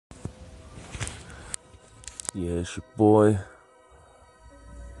Yeah, it's your boy.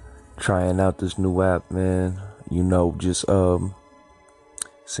 Trying out this new app, man. Just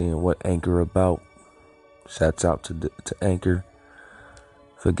seeing what Anchor about. Shouts out to Anchor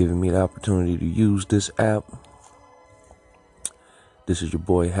for giving me the opportunity to use this app. This is your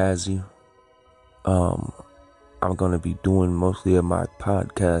boy Hazzy. I'm gonna be doing mostly of my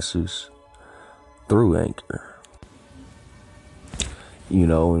podcasts through Anchor.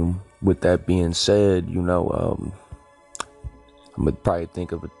 And with that being said, I'm gonna probably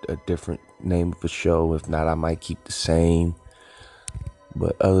think of a different name of a show. If not, I might keep the same.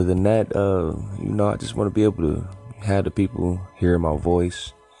 But other than that, I just want to be able to have the people hear my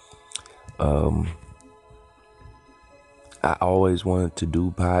voice. I always wanted to do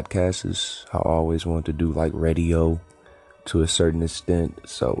podcasts. I always wanted to do like radio to a certain extent.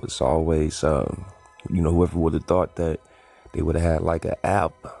 So it's always, whoever would have thought that they would have had like an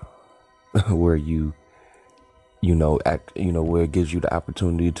app where where it gives you the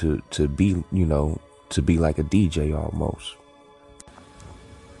opportunity to be, to be like a DJ almost.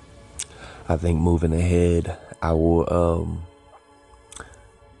 I think moving ahead, I will,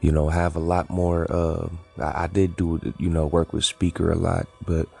 have a lot more. I did do, work with Speaker a lot,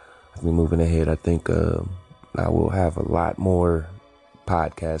 but I think moving ahead, I think I will have a lot more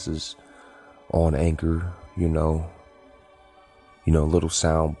podcasts on Anchor. Little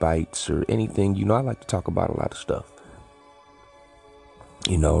sound bites or anything. I like to talk about a lot of stuff.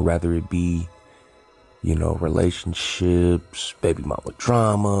 Rather it be, relationships, baby mama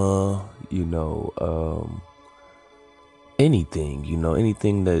drama,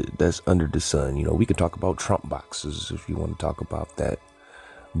 anything that's under the sun. We could talk about Trump boxes if you want to talk about that.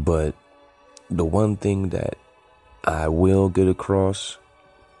 But the one thing that I will get across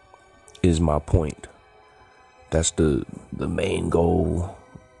is my point. That's the main goal.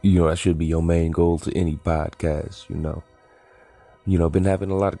 That should be your main goal to any podcast, Been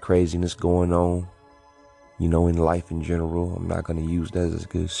having a lot of craziness going on, in life in general. I'm not going to use that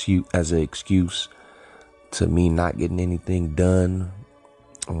as an excuse to me not getting anything done.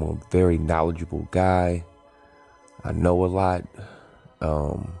 I'm a very knowledgeable guy. I know a lot.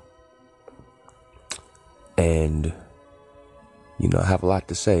 And I have a lot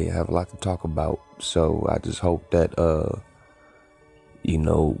to say. I have a lot to talk about. So I just hope that,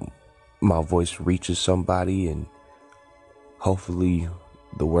 my voice reaches somebody, and hopefully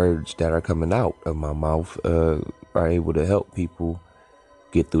the words that are coming out of my mouth, are able to help people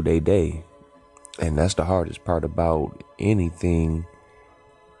get through their day. And that's the hardest part about anything,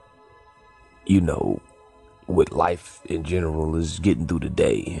 with life in general, is getting through the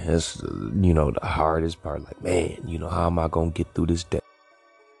day. That's, the hardest part. Like, man, how am I going to get through this day?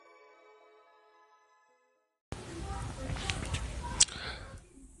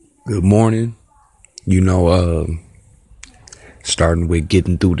 Good morning. Starting with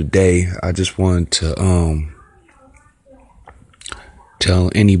getting through the day, I just wanted to,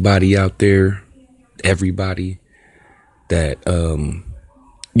 tell anybody out there, everybody, that,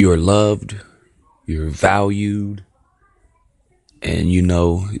 you're loved, you're valued, and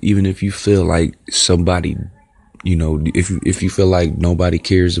even if you feel like somebody, if you feel like nobody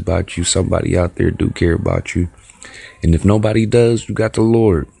cares about you, somebody out there do care about you. And if nobody does, you got the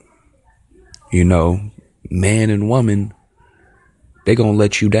Lord. Man and woman, they gonna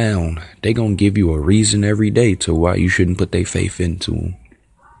let you down. They gonna give you a reason every day to why you shouldn't put their faith into them.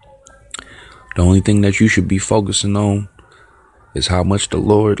 The only thing that you should be focusing on is how much the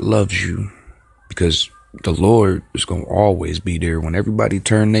Lord loves you, because the Lord is going to always be there. When everybody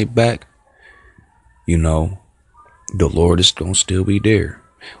turn their back, the Lord is going to still be there.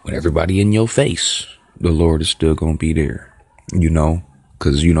 When everybody in your face, the Lord is still going to be there,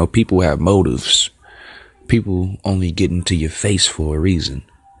 because, people have motives. People only get into your face for a reason.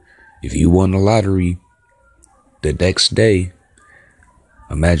 If you won the lottery the next day,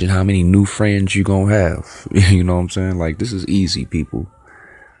 imagine how many new friends you gonna have. You know what I'm saying? Like, this is easy, people.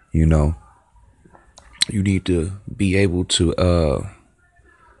 You need to be able to,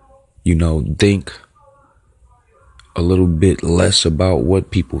 think a little bit less about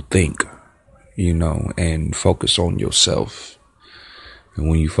what people think, and focus on yourself. And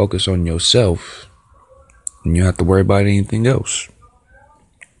when you focus on yourself, you don't have to worry about anything else.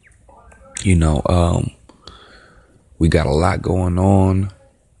 We got a lot going on.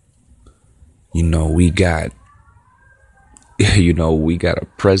 We got a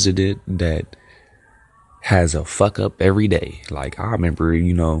president that has a fuck up every day. Like, I remember,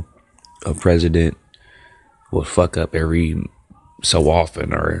 a president will fuck up every so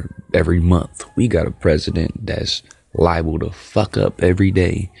often or every month. We got a president that's liable to fuck up every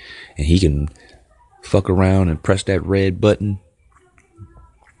day, and he can fuck around and press that red button,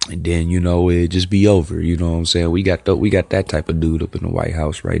 and then, it just be over. You know what I'm saying? We got that type of dude up in the White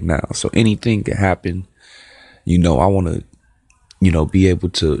House right now. So anything can happen. I want to, be able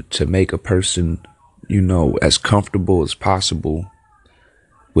to make a person, as comfortable as possible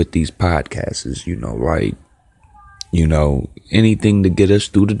with these podcasts, anything to get us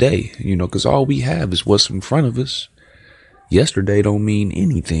through the day, because all we have is what's in front of us. Yesterday don't mean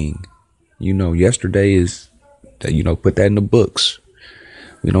anything. Yesterday is that, put that in the books.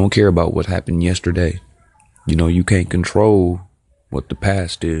 We don't care about what happened yesterday. You can't control what the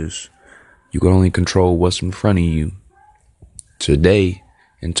past is. You can only control what's in front of you today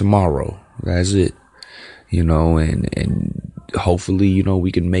and tomorrow. That's it. And hopefully,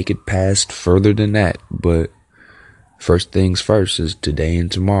 we can make it past further than that. But first things first is today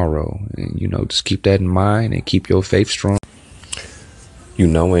and tomorrow. And, just keep that in mind and keep your faith strong.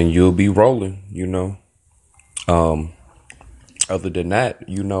 And you'll be rolling, Other than that,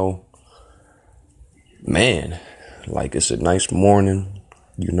 man, like it's a nice morning,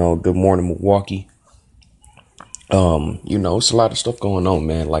 good morning, Milwaukee. It's a lot of stuff going on,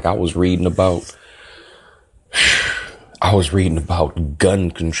 man. Like I was reading about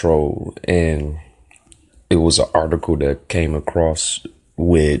gun control, and it was an article that came across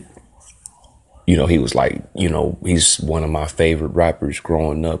with, he was like, he's one of my favorite rappers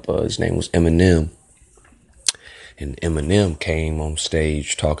growing up. His name was Eminem. And Eminem came on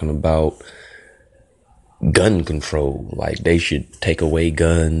stage talking about gun control. Like they should take away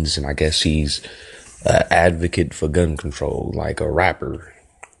guns. And I guess he's an advocate for gun control, like a rapper.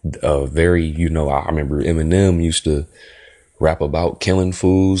 I remember Eminem used to rap about killing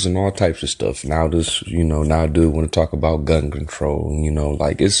fools and all types of stuff. Now this, now dude want to talk about gun control.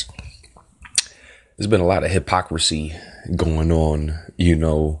 There's been a lot of hypocrisy going on,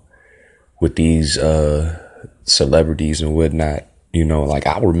 with these celebrities and whatnot.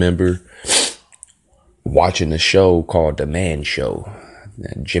 I remember watching a show called The Man Show.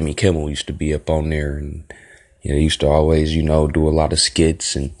 Jimmy Kimmel used to be up on there, and he used to always, do a lot of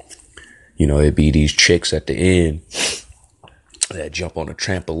skits, and it'd be these chicks at the end that jump on a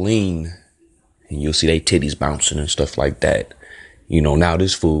trampoline, and you'll see they titties bouncing and stuff like that. Now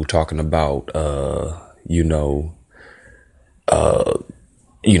this fool talking about,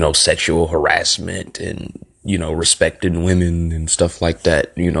 sexual harassment and, respecting women and stuff like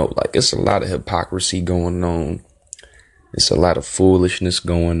that. It's a lot of hypocrisy going on. It's a lot of foolishness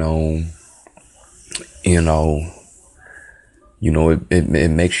going on. It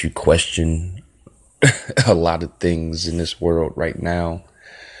makes you question a lot of things in this world right now.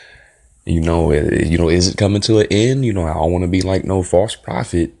 Is it coming to an end? I don't want to be like no false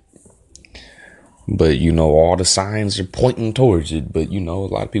prophet, but all the signs are pointing towards it. But a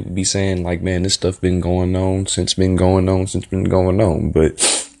lot of people be saying like, man, this stuff been going on. But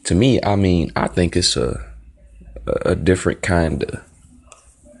to me, I think it's a different kind of,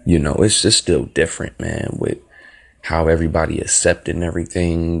 it's just still different, man, with how everybody accepting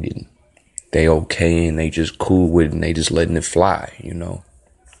everything, and they okay and they just cool with it and they just letting it fly.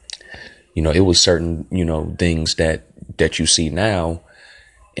 It was certain, things that you see now.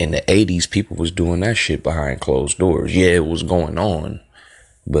 In the 80s, people was doing that shit behind closed doors. Yeah, it was going on,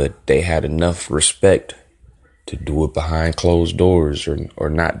 but they had enough respect to do it behind closed doors, or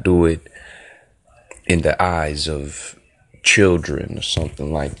not do it in the eyes of children or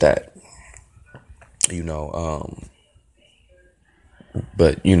something like that.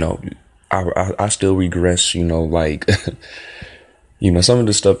 But I still regress, some of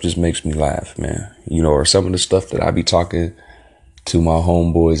the stuff just makes me laugh, man. Or some of the stuff that I be talking to my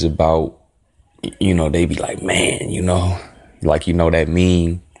homeboys about, they be like, man, that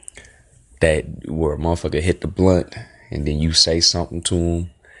meme that where a motherfucker hit the blunt and then you say something to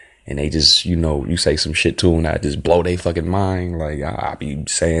them and they just, you say some shit to them that just blow their fucking mind. Like I be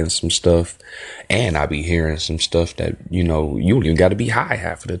saying some stuff and I be hearing some stuff that, you don't even got to be high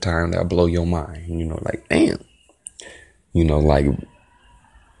half of the time that blow your mind. Like, damn, like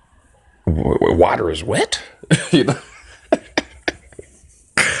water is wet,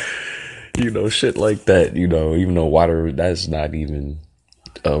 shit like that, even though water, that's not even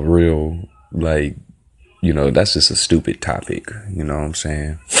a real, like, that's just a stupid topic. You know what I'm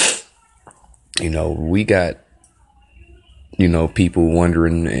saying? We got, people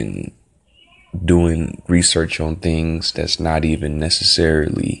wondering and doing research on things that's not even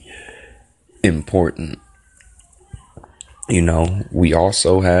necessarily important. We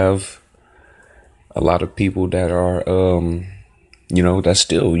also have a lot of people that are, that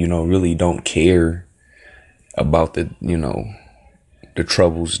still, really don't care about the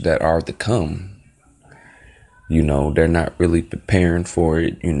troubles that are to come. They're not really preparing for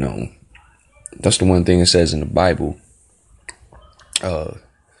it. That's the one thing it says in the Bible.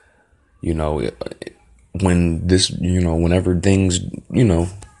 When this, whenever things,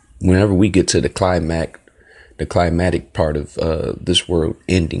 whenever we get to the climatic part of this world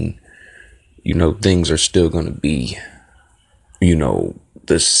ending, things are still going to be,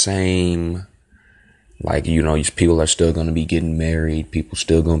 the same. Like, these people are still going to be getting married. People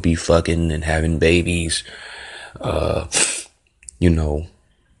still going to be fucking and having babies.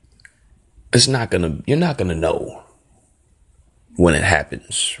 It's not going to, you're not going to know when it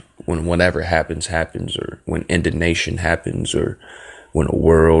happens, when whatever happens, or when indignation happens, or when a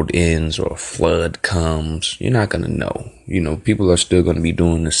world ends or a flood comes. You're not going to know. People are still going to be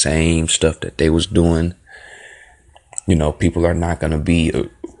doing the same stuff that they was doing. People are not going to be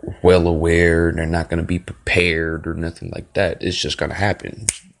well aware. They're not going to be prepared or nothing like that. It's just going to happen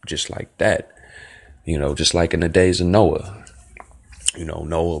just like that. Just like in the days of Noah.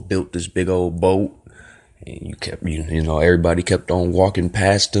 Noah built this big old boat, and everybody kept on walking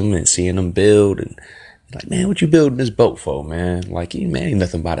past him and seeing him build, and like, man, what you building this boat for, man? Like, man, ain't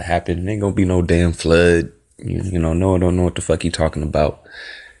nothing about to happen. Ain't gonna be no damn flood. Noah don't know what the fuck he talking about.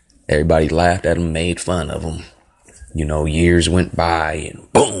 Everybody laughed at him, made fun of him. Years went by,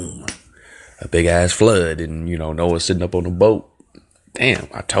 and boom, a big ass flood, and Noah sitting up on the boat. Damn,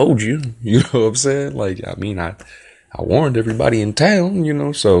 I told you. You know what I'm saying? Like, I mean, I warned everybody in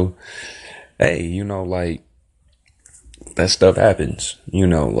town, so, hey, like, that stuff happens,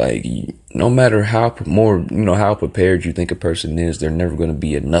 like, no matter how how prepared you think a person is, they're never going to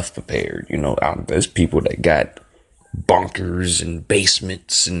be enough prepared. There's people that got bunkers and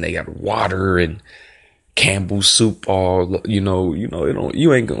basements, and they got water and Campbell's soup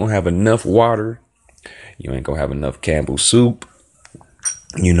you ain't going to have enough water. You ain't going to have enough Campbell's soup.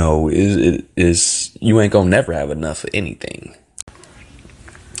 You ain't gonna never have enough of anything.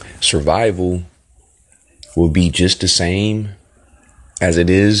 Survival will be just the same as it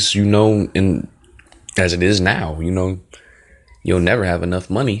is, as it is now. You'll never have enough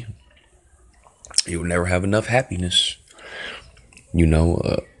money. You'll never have enough happiness.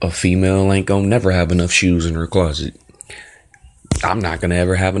 A female ain't gonna never have enough shoes in her closet. I'm not gonna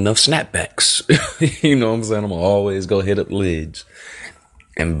ever have enough snapbacks. You know what I'm saying? I'm gonna always go hit up Lids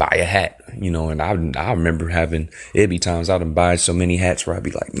and buy a hat, and I remember it'd be times I done buy so many hats where I'd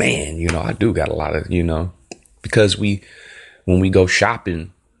be like, man, I do got a lot of, because when we go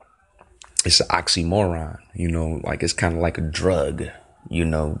shopping, it's an oxymoron, like it's kind of like a drug,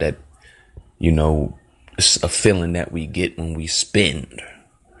 that, it's a feeling that we get when we spend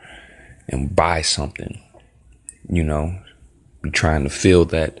and buy something, we trying to fill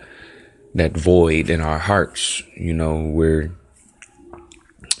that void in our hearts, where,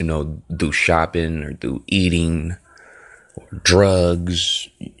 through shopping or through eating or drugs,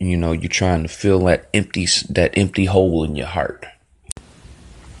 you're trying to fill that empty hole in your heart.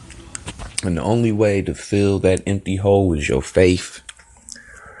 And the only way to fill that empty hole is your faith.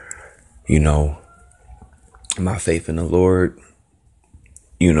 My faith in the Lord,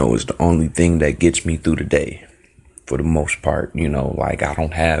 is the only thing that gets me through the day for the most part. Like, I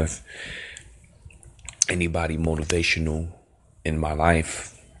don't have anybody motivational in my life.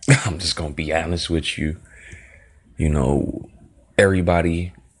 I'm just going to be honest with you.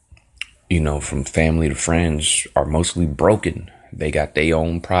 Everybody, from family to friends are mostly broken. They got their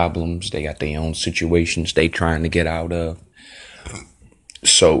own problems. They got their own situations they trying to get out of.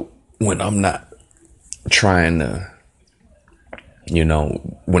 So when I'm not trying to,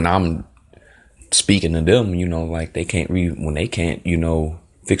 when I'm speaking to them, like when they can't,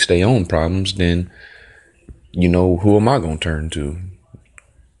 fix their own problems, then, who am I going to turn to?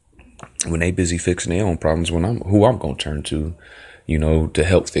 When they busy fixing their own problems, who I'm going to turn to, to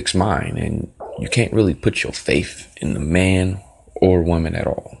help fix mine. And you can't really put your faith in the man or woman at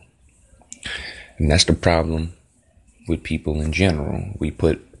all. And that's the problem with people in general. We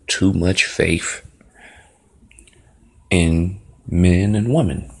put too much faith in men and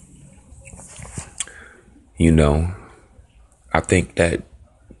women. I think that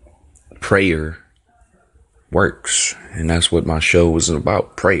prayer works. And that's what my show was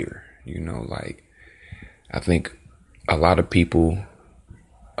about, prayer. I think a lot of people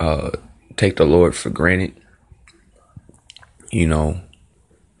take the Lord for granted. He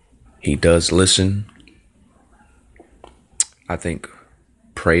does listen. I think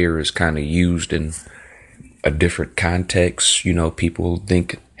prayer is kind of used in a different context. People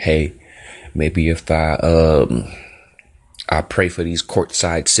think, hey, maybe if I pray for these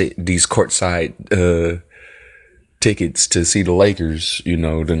courtside tickets to see the Lakers, then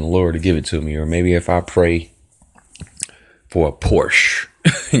the Lord will give it to me. Or maybe if I pray, for a Porsche,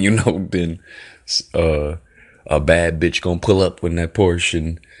 then a bad bitch gonna pull up in that Porsche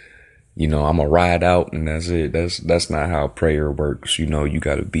and, I'm gonna ride out and that's it. That's not how prayer works. You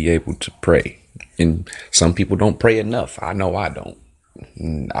gotta be able to pray. And some people don't pray enough. I know I don't.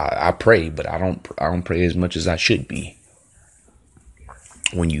 I pray, but I don't pray as much as I should be.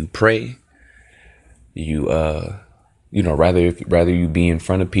 When you pray, you rather you be in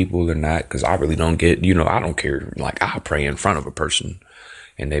front of people or not, because I really don't get, I don't care. Like, I pray in front of a person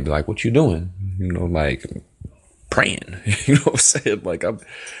and they be like, what you doing? Like, praying. You know what I'm saying? Like, I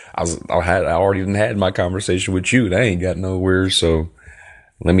already had my conversation with you. That ain't got nowhere. So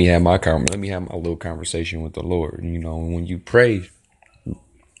let me have my little conversation with the Lord. When you pray,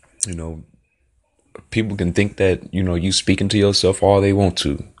 people can think that, you speaking to yourself all they want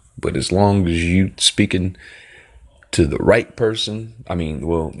to, but as long as you speaking to the right person,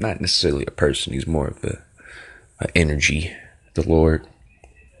 not necessarily a person, he's more of a energy, the Lord.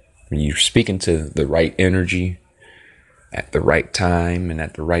 When you're speaking to the right energy at the right time and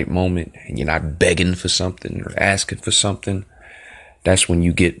at the right moment, and you're not begging for something or asking for something, that's when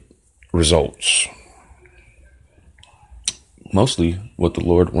you get results. Mostly what the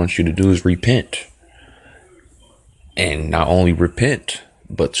Lord wants you to do is repent. And not only repent,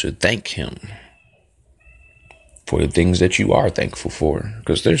 but to thank him for the things that you are thankful for.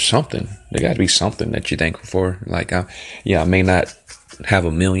 Because there got to be something that you're thankful for. Like, I may not have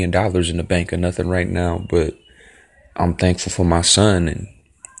 $1 million in the bank or nothing right now, but I'm thankful for my son and,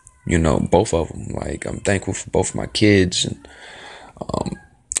 both of them. Like, I'm thankful for both my kids, and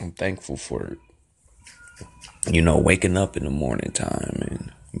I'm thankful for, waking up in the morning time,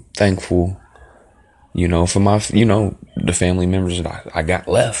 and I'm thankful, for my, the family members that I got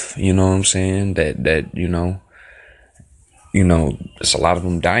left, you know what I'm saying? That, it's a lot of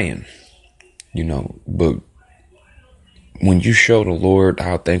them dying, but when you show the Lord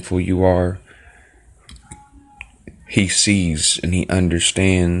how thankful you are, he sees and he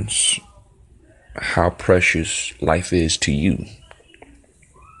understands how precious life is to you,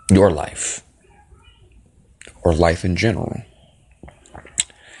 your life, or life in general.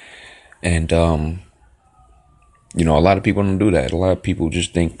 And, a lot of people don't do that. A lot of people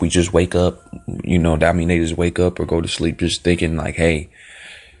just think we just wake up, they just wake up or go to sleep just thinking like, hey,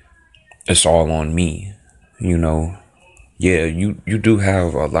 it's all on me, Yeah, you do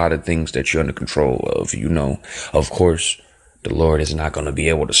have a lot of things that you're under control of, Of course, the Lord is not going to be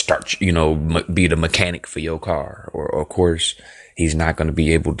able to start, be the mechanic for your car. Or, of course, he's not going to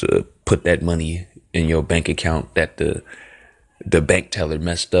be able to put that money in your bank account that the bank teller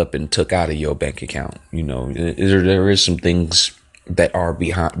messed up and took out of your bank account. There is some things that are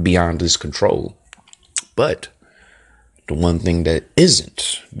beyond his control. But the one thing that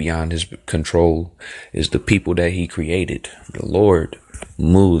isn't beyond his control is the people that he created. The Lord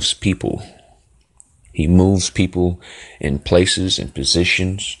moves people. He moves people in places and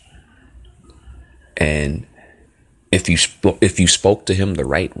positions. And if you spoke to him the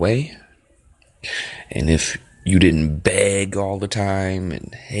right way, and if you didn't beg all the time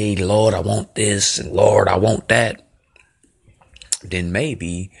and, hey, Lord, I want this, and Lord, I want that, then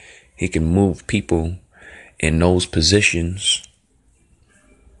maybe he can move people in those positions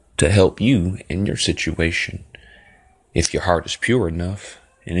to help you in your situation. If your heart is pure enough,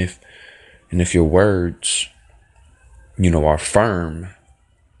 and if your words, are firm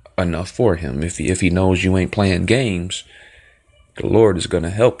enough for him, if he knows you ain't playing games, the Lord is going to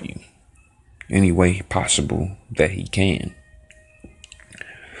help you any way possible that he can.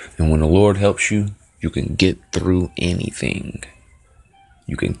 And when the Lord helps you, you can get through anything.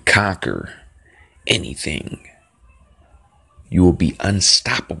 You can conquer anything. You will be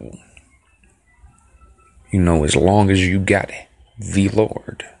unstoppable. As long as you got the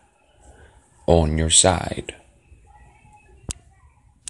Lord on your side.